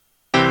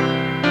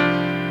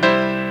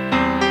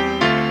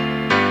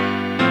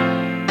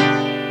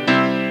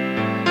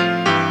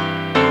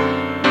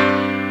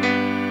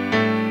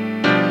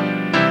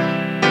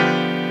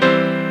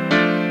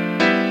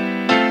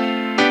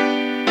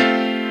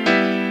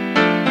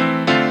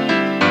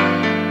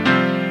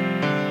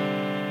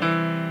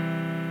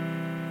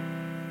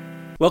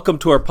Welcome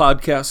to our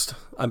podcast.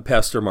 I'm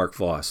Pastor Mark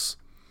Voss.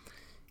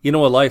 You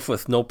know, a life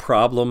with no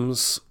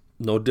problems,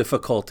 no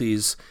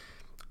difficulties,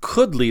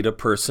 could lead a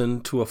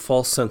person to a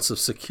false sense of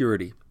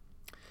security.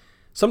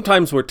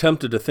 Sometimes we're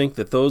tempted to think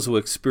that those who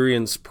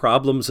experience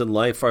problems in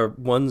life are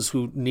ones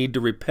who need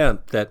to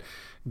repent, that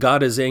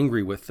God is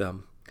angry with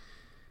them.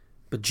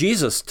 But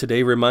Jesus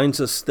today reminds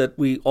us that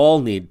we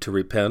all need to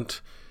repent,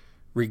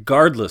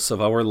 regardless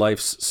of our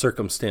life's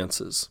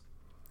circumstances.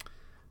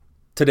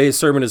 Today's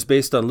sermon is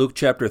based on Luke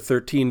chapter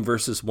 13,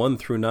 verses 1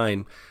 through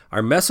 9.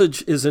 Our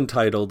message is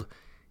entitled,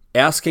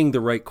 Asking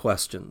the Right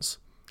Questions.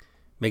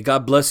 May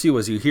God bless you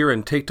as you hear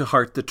and take to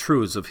heart the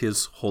truths of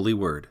His holy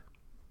word.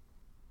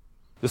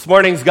 This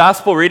morning's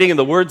gospel reading in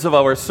the words of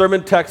our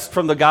sermon text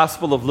from the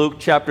Gospel of Luke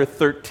chapter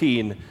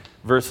 13,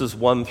 verses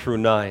 1 through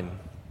 9.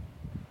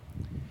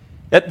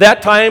 At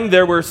that time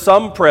there were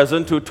some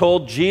present who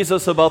told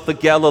Jesus about the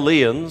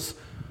Galileans,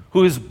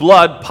 whose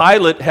blood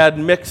Pilate had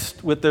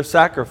mixed with their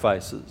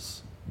sacrifices.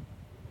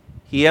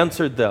 He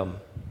answered them,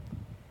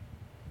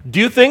 "Do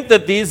you think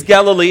that these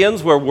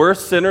Galileans were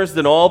worse sinners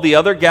than all the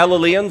other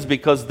Galileans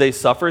because they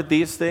suffered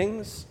these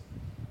things?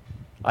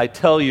 I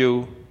tell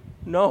you,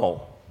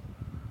 no.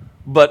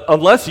 But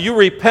unless you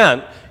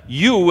repent,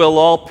 you will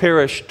all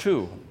perish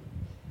too.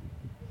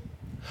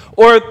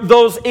 Or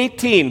those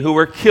 18 who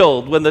were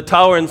killed when the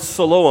tower in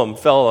Siloam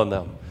fell on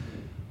them.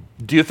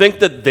 Do you think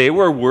that they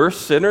were worse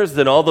sinners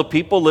than all the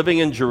people living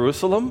in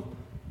Jerusalem?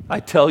 I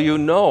tell you,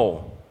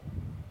 no.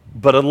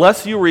 But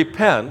unless you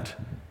repent,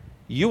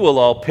 you will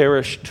all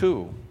perish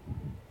too."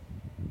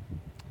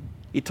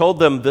 He told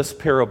them this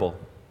parable.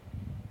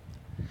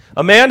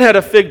 A man had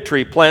a fig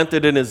tree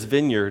planted in his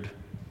vineyard.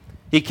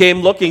 He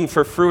came looking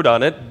for fruit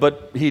on it,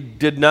 but he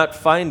did not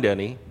find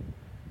any.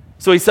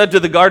 So he said to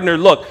the gardener,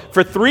 "Look,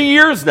 for 3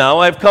 years now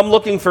I've come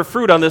looking for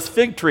fruit on this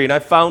fig tree, and I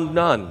found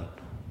none.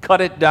 Cut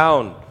it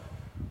down.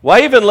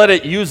 Why even let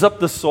it use up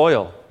the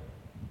soil?"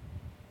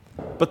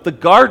 But the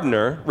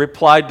gardener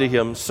replied to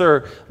him,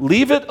 "Sir,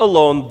 leave it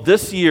alone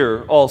this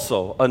year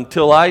also,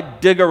 until I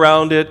dig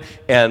around it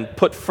and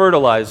put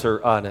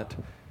fertilizer on it.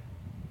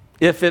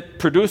 If it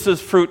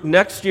produces fruit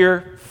next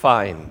year,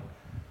 fine.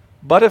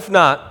 But if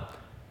not,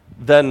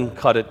 then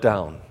cut it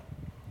down."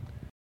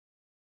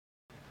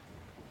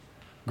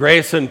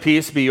 Grace and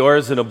peace be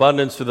yours in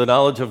abundance through the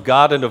knowledge of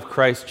God and of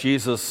Christ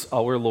Jesus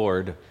our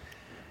Lord.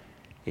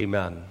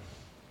 Amen.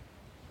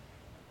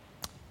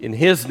 In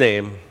His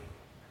name,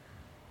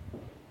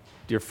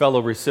 dear fellow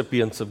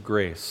recipients of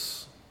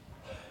grace,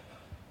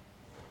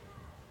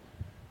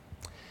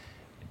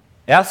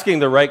 asking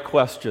the right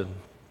question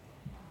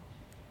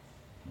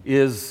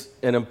is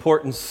an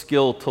important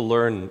skill to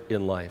learn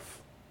in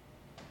life.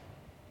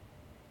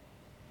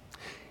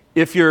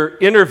 If you're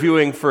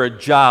interviewing for a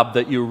job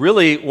that you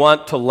really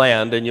want to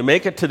land and you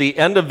make it to the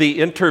end of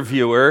the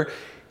interviewer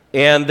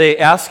and they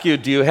ask you,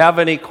 "Do you have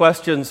any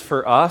questions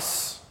for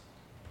us?"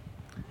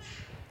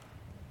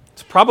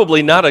 It's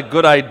probably not a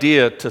good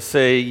idea to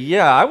say,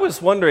 "Yeah, I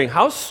was wondering,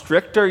 how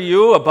strict are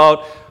you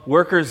about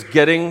workers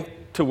getting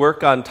to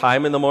work on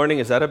time in the morning?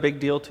 Is that a big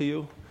deal to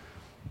you?"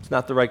 It's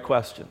not the right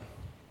question.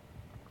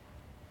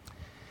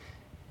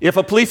 If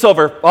a police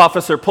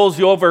officer pulls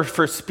you over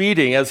for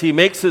speeding as he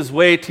makes his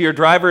way to your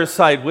driver's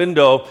side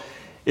window,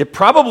 it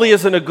probably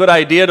isn't a good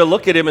idea to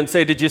look at him and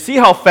say, "Did you see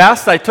how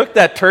fast I took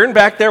that turn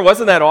back there?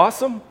 Wasn't that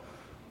awesome?"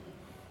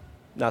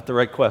 Not the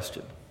right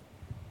question.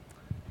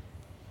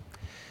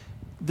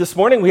 This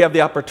morning we have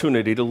the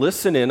opportunity to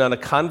listen in on a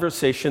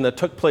conversation that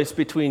took place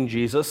between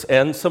Jesus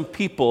and some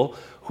people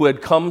who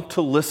had come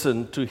to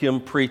listen to Him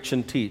preach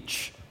and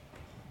teach.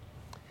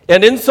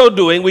 And in so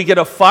doing, we get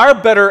a far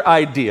better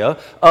idea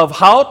of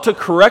how to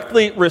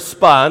correctly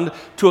respond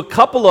to a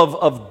couple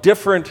of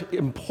different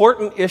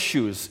important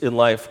issues in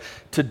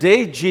life.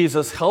 Today,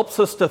 Jesus helps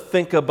us to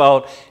think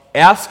about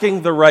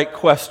asking the right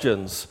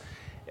questions.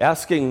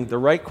 Asking the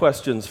right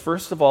questions,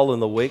 first of all, in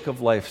the wake of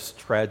life's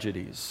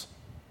tragedies.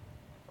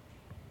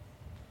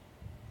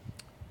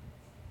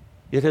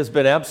 It has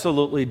been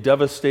absolutely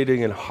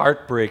devastating and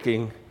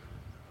heartbreaking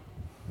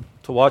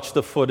to watch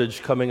the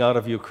footage coming out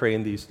of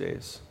Ukraine these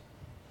days.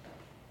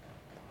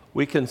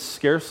 We can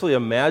scarcely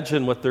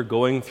imagine what they're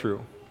going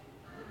through.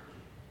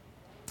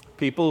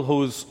 People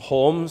whose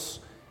homes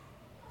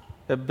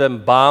have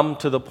been bombed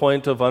to the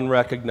point of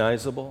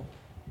unrecognizable.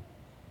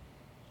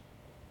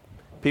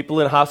 People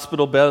in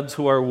hospital beds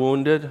who are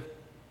wounded.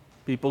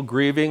 People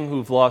grieving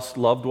who've lost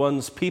loved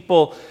ones.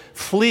 People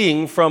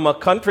fleeing from a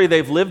country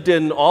they've lived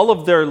in all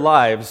of their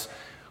lives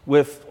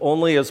with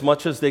only as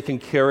much as they can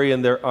carry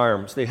in their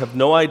arms. They have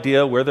no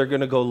idea where they're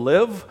going to go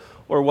live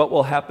or what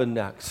will happen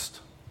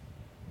next.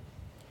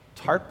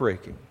 It's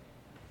heartbreaking.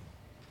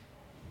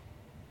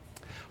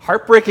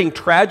 Heartbreaking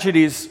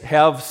tragedies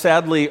have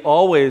sadly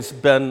always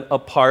been a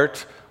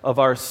part of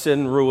our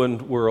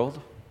sin-ruined world.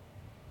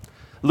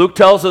 Luke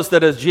tells us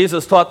that as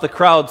Jesus taught the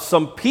crowd,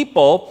 some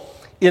people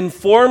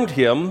informed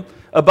him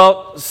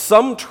about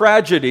some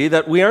tragedy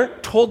that we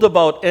aren't told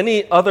about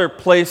any other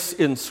place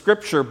in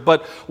Scripture,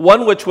 but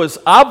one which was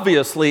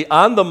obviously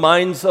on the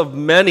minds of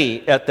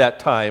many at that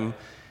time.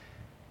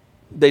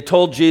 they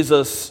told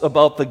Jesus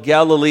about the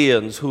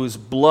Galileans whose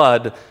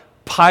blood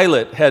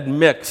Pilate had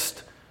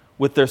mixed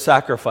with their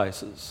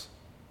sacrifices.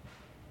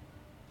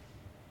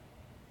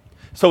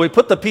 So we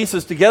put the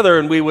pieces together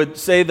and we would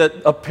say that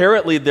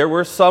apparently there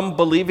were some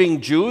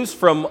believing Jews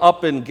from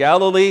up in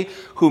Galilee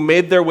who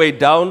made their way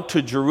down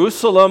to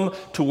Jerusalem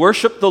to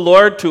worship the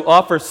Lord, to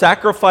offer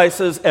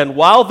sacrifices. And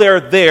while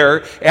they're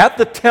there at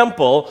the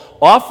temple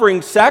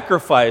offering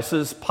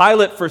sacrifices,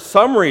 Pilate, for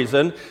some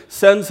reason,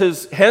 sends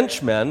his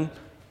henchmen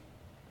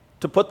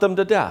to put them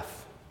to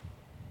death.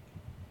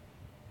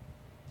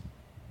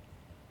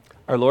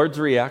 Our Lord's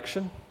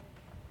reaction?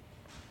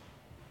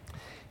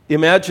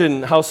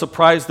 Imagine how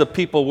surprised the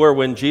people were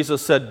when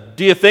Jesus said,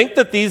 "Do you think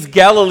that these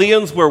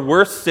Galileans were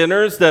worse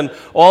sinners than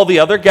all the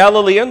other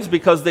Galileans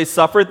because they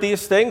suffered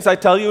these things? I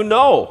tell you,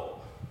 no.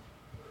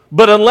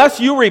 But unless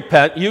you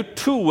repent, you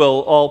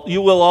will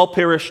all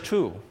perish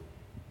too."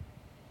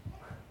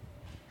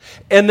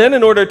 And then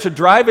in order to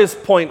drive his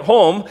point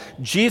home,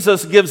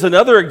 Jesus gives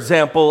another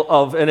example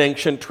of an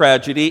ancient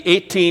tragedy.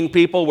 18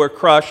 people were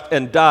crushed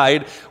and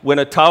died when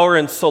a tower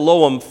in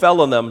Siloam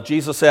fell on them.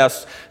 Jesus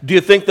asks, "Do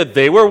you think that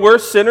they were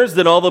worse sinners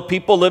than all the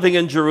people living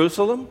in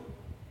Jerusalem?"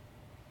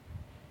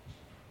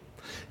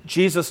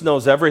 Jesus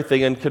knows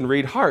everything and can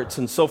read hearts.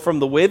 And so from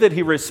the way that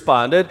he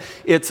responded,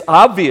 it's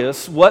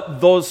obvious what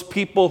those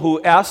people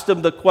who asked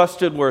him the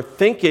question were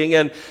thinking,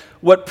 and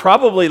what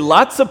probably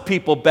lots of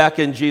people back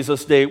in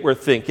Jesus' day were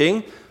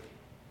thinking,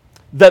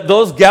 that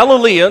those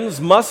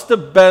Galileans must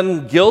have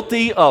been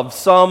guilty of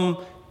some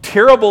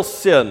terrible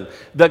sin,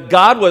 that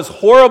God was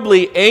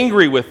horribly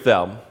angry with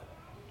them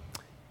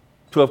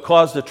to have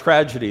caused a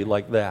tragedy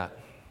like that.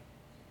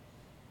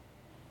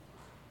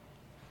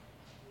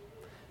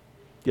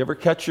 Do you ever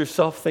catch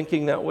yourself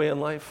thinking that way in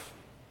life?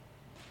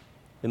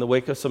 In the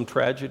wake of some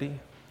tragedy,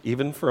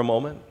 even for a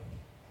moment?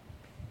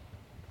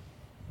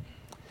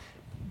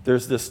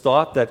 There's this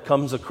thought that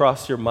comes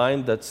across your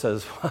mind that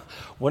says,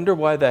 "Wonder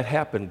why that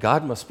happened.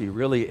 God must be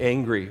really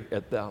angry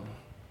at them."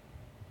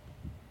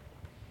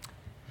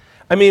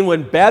 I mean,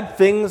 when bad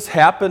things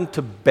happen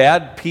to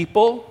bad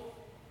people,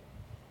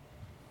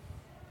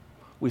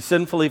 we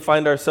sinfully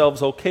find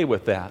ourselves okay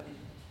with that.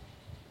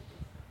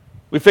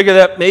 We figure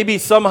that maybe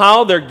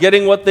somehow they're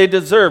getting what they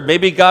deserve.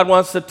 Maybe God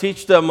wants to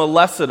teach them a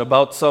lesson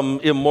about some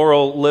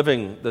immoral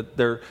living that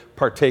they're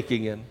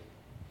partaking in.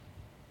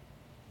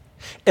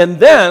 And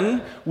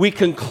then we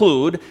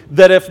conclude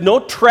that if no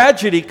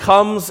tragedy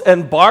comes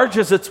and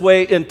barges its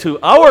way into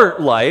our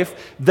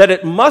life, that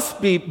it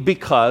must be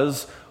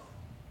because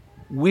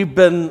we've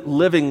been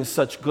living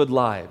such good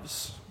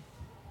lives.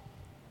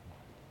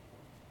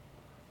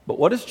 But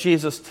what is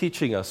Jesus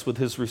teaching us with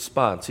his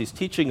response? He's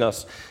teaching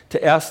us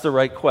to ask the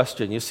right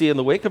question. You see, in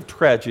the wake of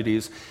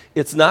tragedies,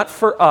 it's not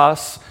for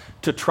us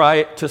to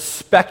try to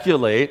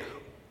speculate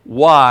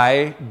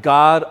why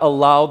God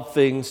allowed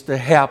things to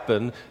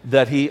happen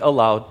that he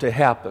allowed to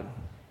happen.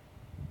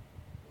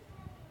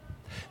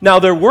 Now,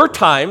 there were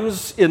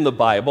times in the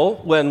Bible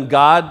when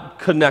God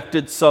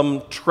connected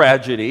some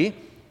tragedy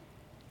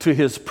to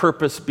his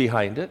purpose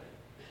behind it.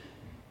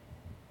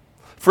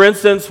 For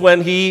instance,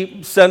 when he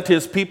sent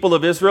his people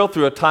of Israel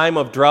through a time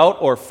of drought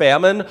or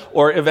famine,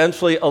 or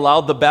eventually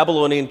allowed the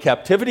Babylonian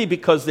captivity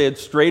because they had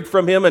strayed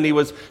from him and he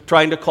was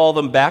trying to call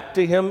them back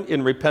to him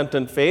in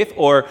repentant faith,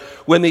 or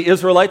when the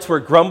Israelites were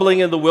grumbling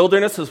in the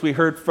wilderness, as we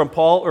heard from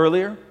Paul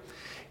earlier,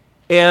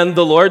 and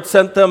the Lord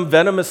sent them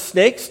venomous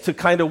snakes to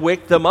kind of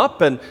wake them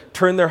up and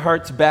turn their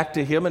hearts back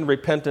to him in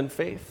repentant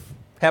faith.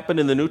 Happened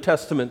in the New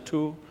Testament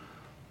too.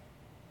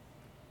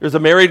 There's a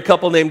married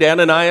couple named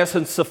Ananias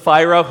and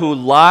Sapphira who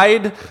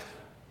lied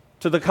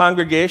to the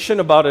congregation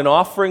about an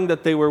offering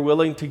that they were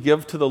willing to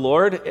give to the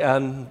Lord,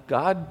 and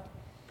God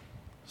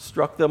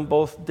struck them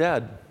both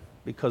dead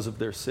because of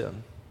their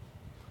sin.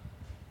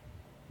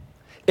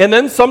 And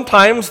then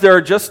sometimes there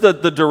are just the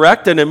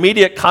direct and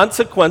immediate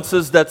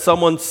consequences that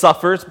someone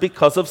suffers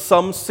because of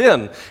some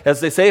sin. As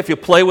they say, if you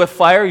play with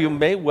fire, you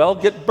may well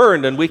get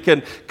burned, and we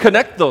can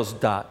connect those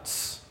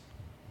dots.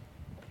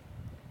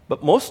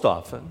 But most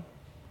often,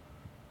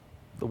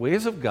 the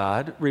ways of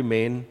God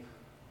remain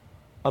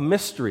a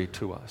mystery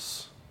to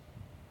us.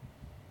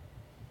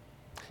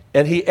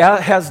 And he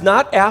has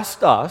not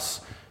asked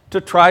us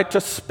to try to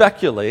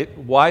speculate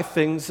why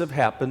things have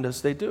happened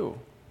as they do.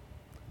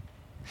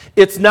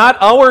 It's not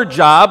our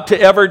job to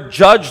ever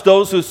judge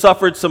those who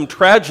suffered some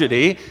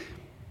tragedy,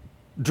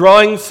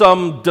 drawing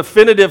some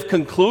definitive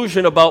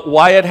conclusion about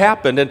why it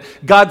happened. And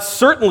God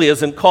certainly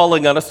isn't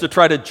calling on us to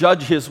try to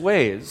judge his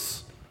ways.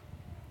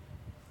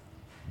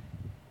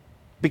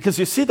 Because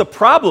you see the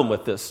problem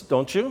with this,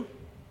 don't you?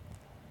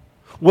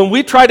 When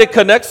we try to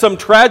connect some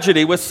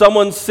tragedy with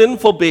someone's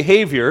sinful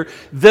behavior,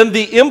 then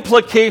the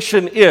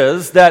implication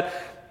is that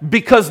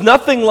because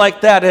nothing like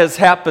that has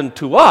happened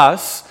to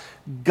us,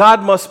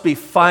 God must be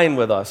fine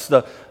with us,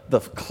 the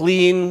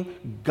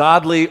clean,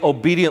 godly,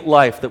 obedient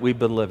life that we've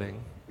been living.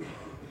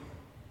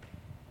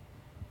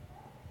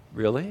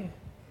 Really?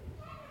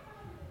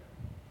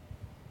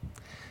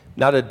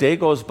 Not a day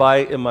goes by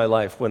in my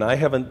life when I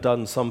haven't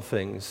done some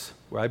things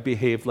where I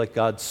behaved like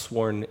God's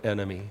sworn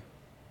enemy. And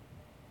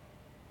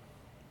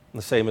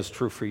the same is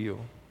true for you.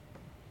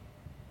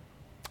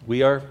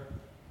 We are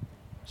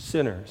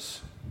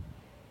sinners.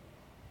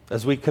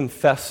 As we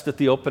confessed at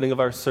the opening of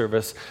our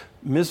service,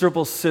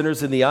 miserable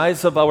sinners in the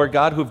eyes of our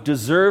God who've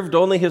deserved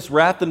only his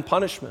wrath and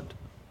punishment.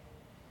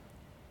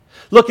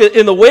 Look,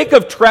 in the wake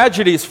of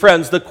tragedies,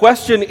 friends, the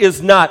question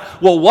is not,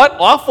 well, what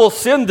awful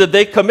sin did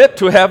they commit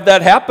to have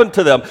that happen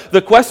to them?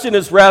 The question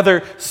is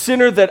rather,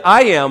 sinner that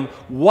I am,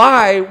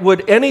 why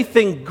would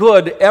anything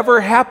good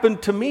ever happen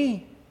to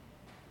me?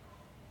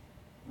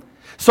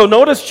 So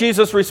notice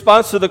Jesus'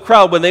 response to the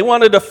crowd. When they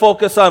wanted to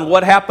focus on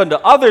what happened to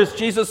others,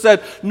 Jesus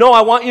said, no,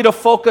 I want you to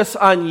focus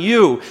on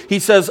you. He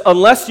says,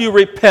 unless you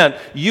repent,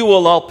 you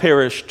will all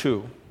perish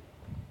too.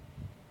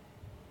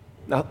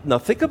 Now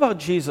think about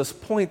Jesus'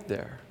 point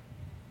there.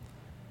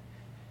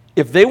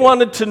 If they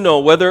wanted to know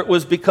whether it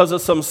was because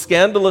of some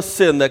scandalous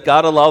sin that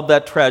God allowed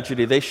that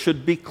tragedy, they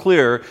should be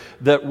clear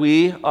that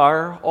we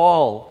are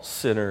all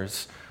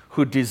sinners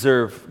who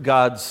deserve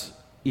God's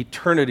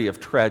eternity of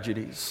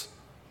tragedies.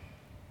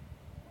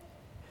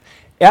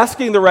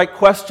 Asking the right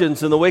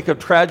questions in the wake of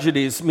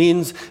tragedies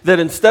means that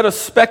instead of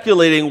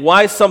speculating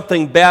why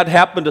something bad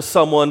happened to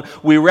someone,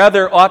 we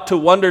rather ought to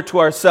wonder to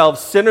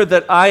ourselves, sinner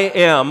that I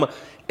am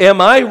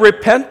I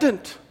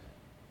repentant?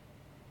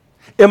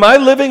 Am I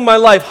living my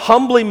life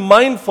humbly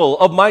mindful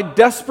of my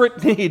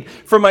desperate need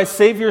for my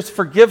Savior's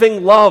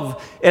forgiving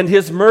love and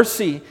his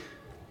mercy,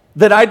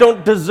 that I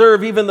don't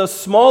deserve even the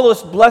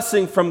smallest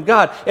blessing from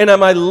God? And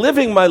am I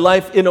living my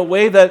life in a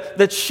way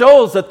that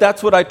shows that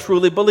that's what I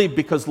truly believe?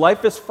 Because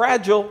life is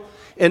fragile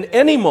and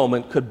any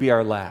moment could be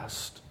our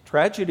last.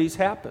 Tragedies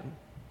happen.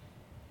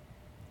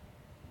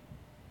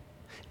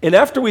 And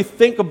after we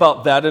think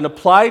about that and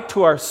apply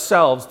to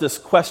ourselves this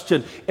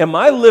question, am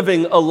I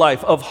living a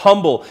life of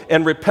humble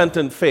and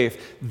repentant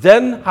faith?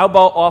 Then how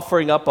about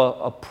offering up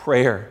a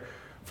prayer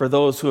for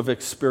those who have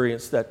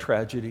experienced that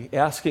tragedy,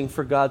 asking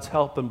for God's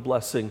help and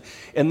blessing.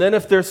 And then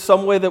if there's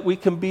some way that we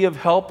can be of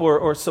help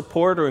or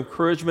support or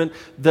encouragement,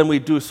 then we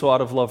do so out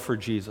of love for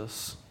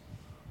Jesus.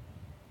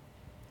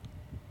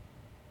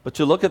 But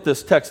you look at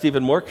this text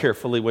even more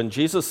carefully. When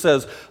Jesus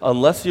says,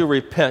 unless you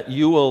repent,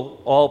 you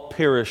will all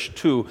perish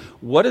too,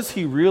 what is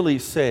he really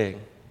saying?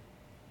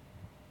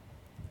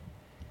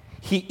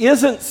 He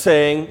isn't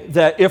saying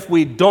that if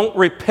we don't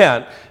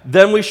repent,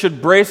 then we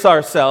should brace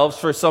ourselves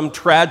for some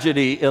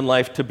tragedy in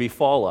life to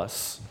befall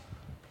us.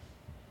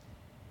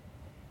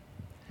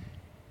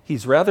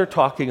 He's rather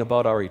talking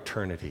about our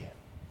eternity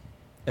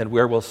and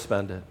where we'll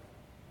spend it.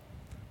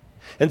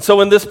 And so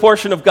in this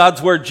portion of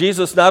God's Word,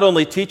 Jesus not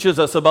only teaches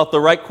us about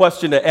the right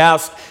question to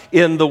ask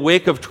in the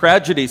wake of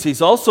tragedies,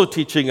 he's also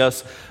teaching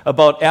us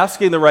about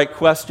asking the right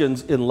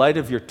questions in light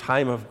of your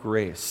time of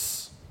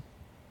grace.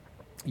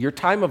 Your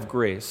time of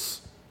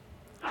grace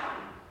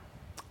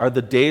are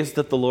the days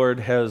that the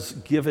Lord has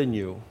given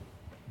you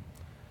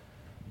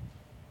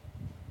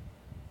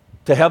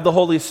to have the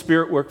Holy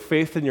Spirit work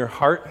faith in your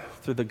heart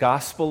through the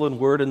gospel and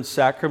word and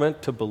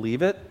sacrament, to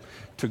believe it,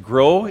 to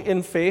grow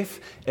in faith,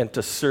 and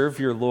to serve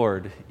your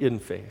Lord in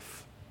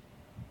faith.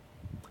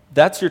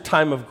 That's your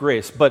time of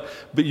grace. But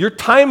your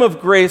time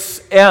of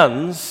grace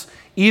ends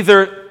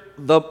either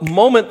the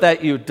moment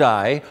that you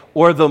die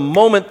or the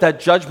moment that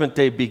Judgment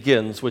Day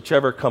begins,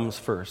 whichever comes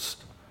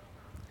first.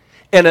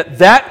 And at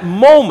that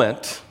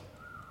moment,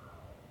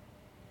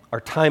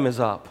 our time is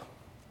up.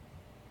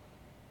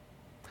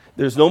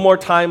 There's no more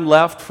time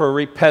left for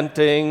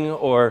repenting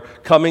or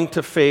coming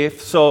to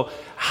faith. So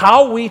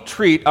how we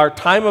treat our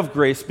time of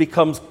grace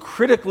becomes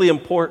critically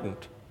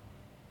important.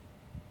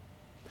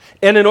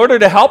 And in order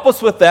to help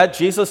us with that,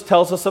 Jesus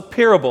tells us a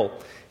parable.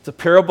 It's a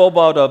parable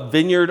about a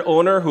vineyard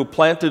owner who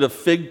planted a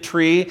fig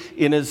tree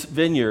in his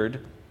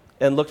vineyard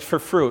and looked for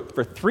fruit.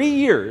 For 3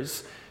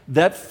 years,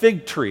 that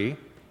fig tree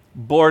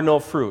bore no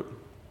fruit.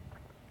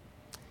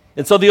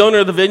 And so the owner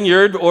of the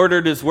vineyard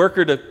ordered his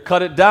worker to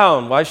cut it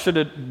down. Why should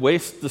it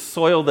waste the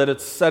soil that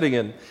it's setting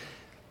in?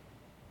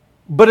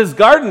 But his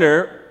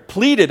gardener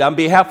pleaded on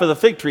behalf of the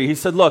fig tree. He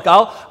said, look,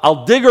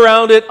 I'll dig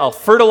around it, I'll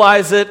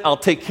fertilize it, I'll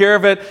take care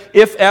of it.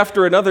 If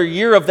after another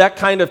year of that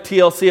kind of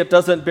TLC it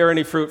doesn't bear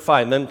any fruit,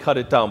 fine, then cut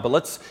it down. But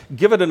let's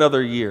give it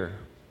another year.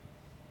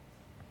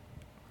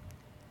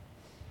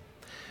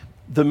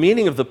 The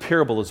meaning of the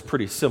parable is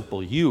pretty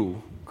simple.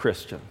 You,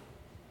 Christian,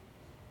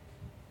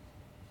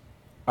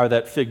 are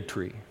that fig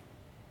tree.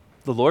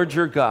 The Lord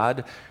your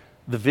God,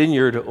 the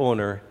vineyard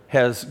owner,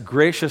 has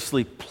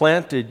graciously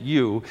planted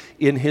you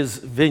in his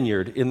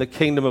vineyard in the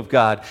kingdom of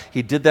God.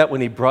 He did that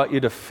when he brought you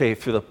to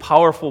faith through the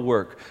powerful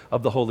work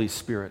of the Holy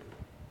Spirit.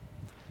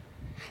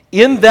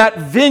 In that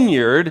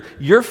vineyard,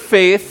 your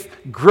faith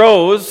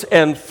grows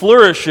and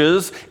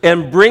flourishes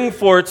and brings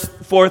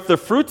forth the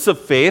fruits of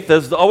faith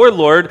as our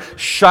Lord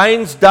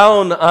shines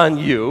down on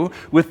you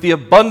with the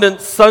abundant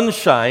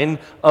sunshine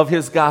of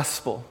his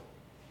gospel.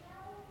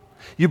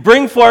 You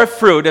bring forth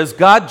fruit as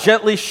God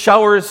gently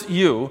showers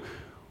you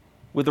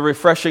with the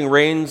refreshing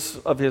rains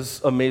of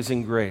his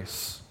amazing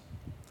grace.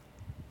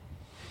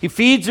 He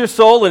feeds your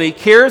soul and He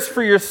cares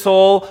for your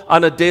soul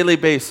on a daily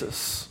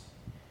basis.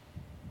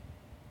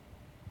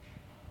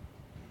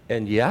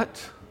 And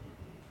yet,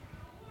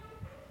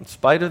 in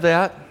spite of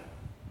that,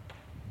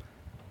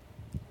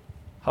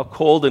 how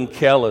cold and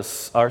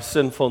callous our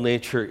sinful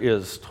nature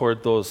is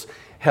toward those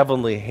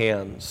heavenly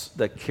hands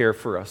that care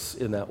for us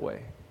in that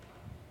way.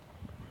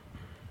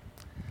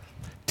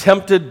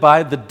 Tempted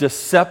by the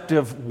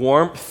deceptive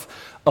warmth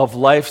of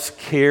life's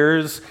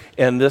cares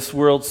and this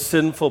world's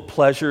sinful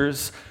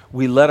pleasures,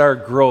 we let our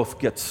growth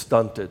get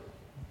stunted.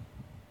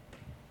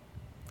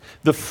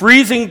 The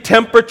freezing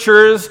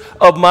temperatures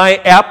of my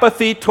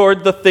apathy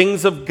toward the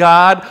things of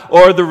God,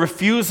 or the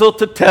refusal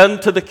to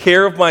tend to the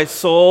care of my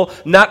soul,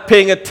 not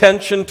paying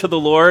attention to the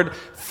Lord,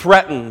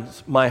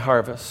 threatens my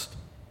harvest.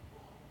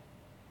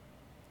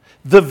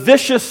 The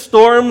vicious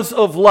storms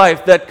of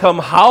life that come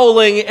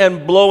howling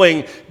and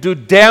blowing do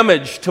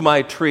damage to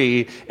my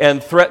tree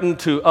and threaten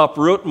to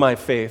uproot my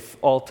faith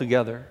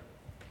altogether.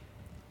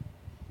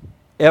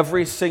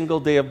 Every single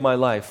day of my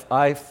life,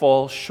 I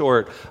fall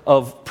short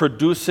of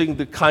producing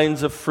the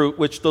kinds of fruit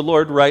which the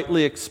Lord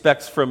rightly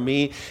expects from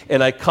me,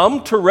 and I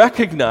come to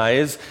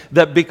recognize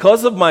that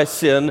because of my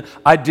sin,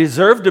 I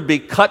deserve to be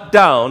cut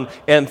down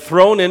and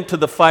thrown into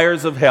the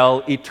fires of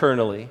hell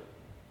eternally.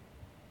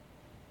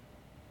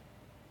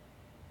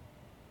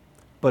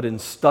 But in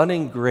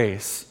stunning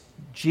grace,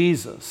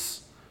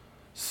 Jesus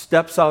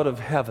steps out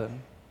of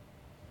heaven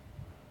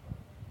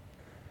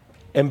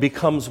and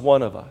becomes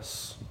one of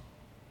us.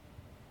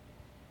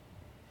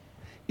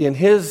 In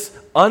His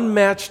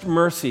unmatched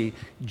mercy,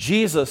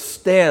 Jesus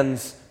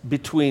stands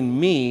between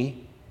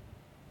me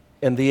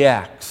and the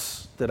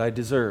axe that I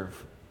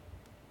deserve.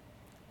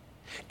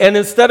 And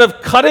instead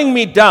of cutting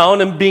me down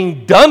and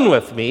being done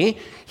with me,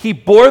 He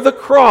bore the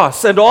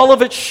cross and all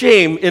of its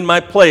shame in my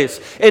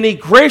place. And He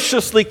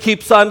graciously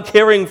keeps on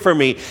caring for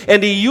me.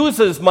 And He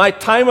uses my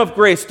time of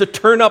grace to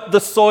turn up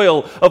the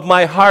soil of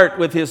my heart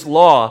with His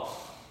law,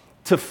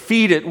 to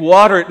feed it,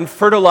 water it, and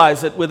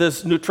fertilize it with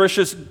His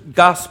nutritious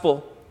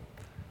gospel,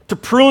 to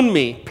prune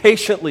me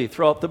patiently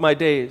throughout my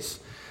days,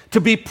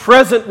 to be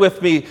present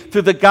with me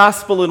through the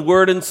gospel and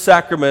word and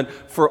sacrament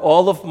for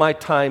all of my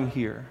time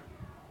here.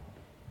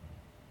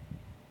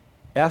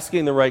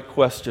 Asking the right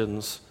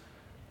questions.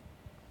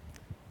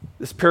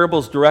 This parable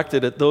is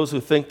directed at those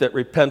who think that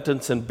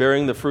repentance and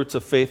bearing the fruits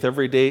of faith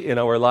every day in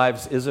our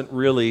lives isn't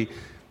really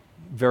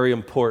very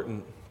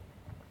important.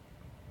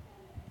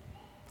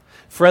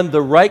 Friend,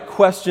 the right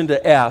question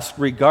to ask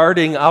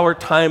regarding our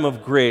time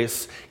of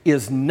grace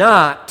is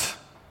not,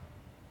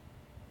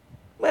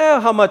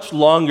 how much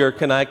longer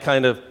can I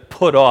kind of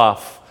put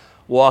off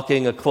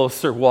walking a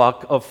closer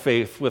walk of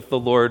faith with the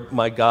Lord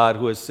my God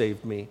who has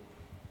saved me?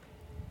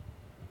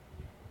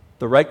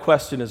 The right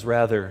question is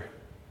rather,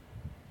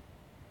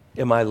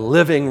 am I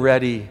living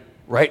ready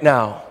right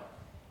now?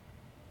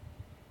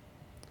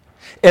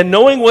 And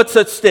knowing what's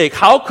at stake,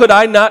 how could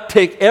I not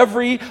take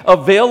every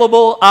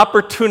available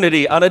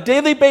opportunity on a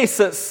daily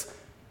basis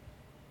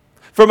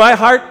for my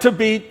heart to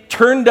be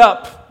turned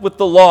up with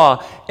the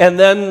law and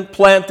then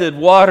planted,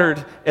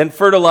 watered, and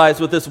fertilized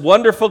with this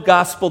wonderful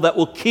gospel that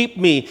will keep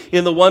me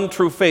in the one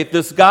true faith,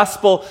 this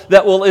gospel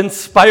that will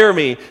inspire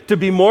me to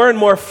be more and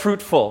more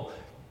fruitful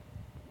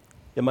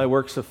in my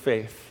works of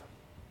faith?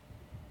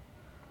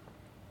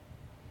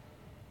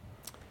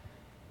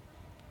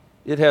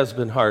 It has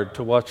been hard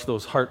to watch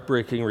those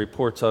heartbreaking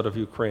reports out of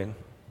Ukraine.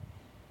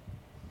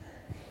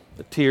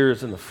 The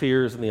tears and the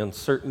fears and the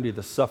uncertainty,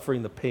 the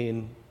suffering, the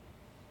pain,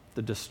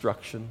 the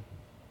destruction.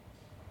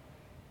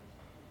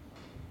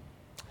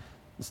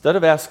 Instead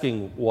of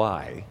asking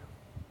why,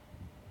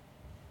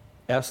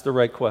 ask the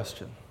right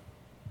question.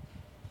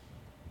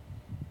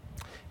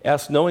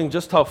 Ask knowing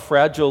just how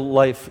fragile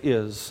life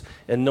is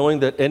and knowing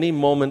that any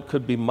moment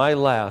could be my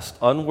last,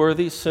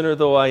 unworthy sinner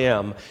though I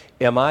am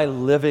I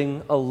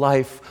living a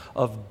life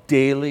of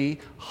daily,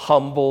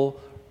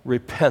 humble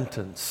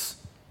repentance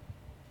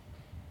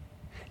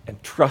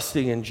and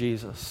trusting in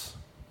Jesus?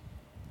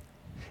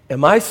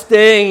 Am I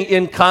staying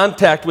in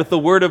contact with the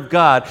Word of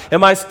God?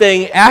 Am I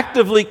staying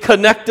actively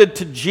connected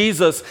to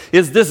Jesus?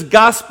 Is this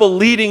gospel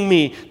leading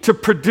me to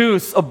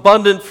produce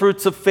abundant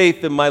fruits of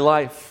faith in my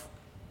life?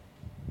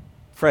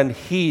 Friend,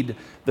 heed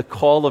the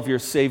call of your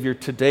Savior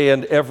today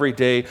and every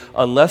day.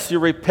 Unless you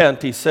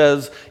repent, He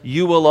says,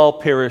 you will all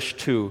perish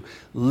too.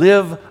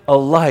 Live a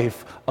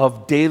life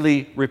of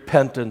daily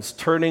repentance,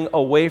 turning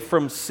away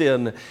from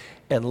sin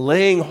and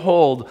laying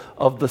hold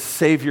of the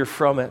Savior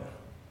from it.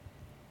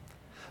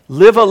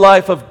 Live a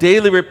life of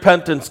daily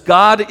repentance.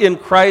 God in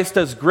Christ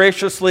has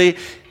graciously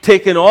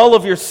taken all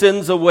of your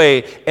sins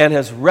away and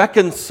has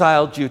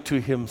reconciled you to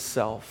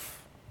Himself.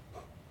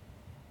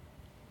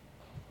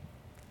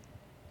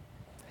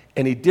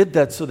 And He did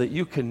that so that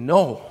you can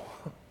know,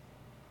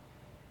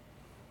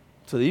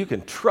 so that you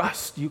can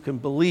trust, you can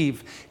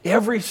believe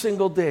every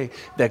single day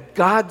that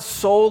God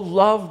so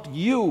loved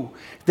you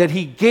that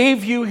He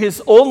gave you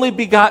His only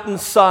begotten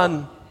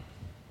Son,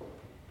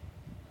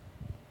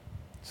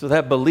 so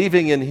that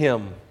believing in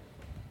Him,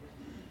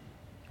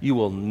 you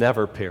will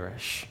never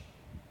perish.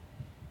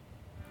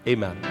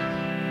 Amen.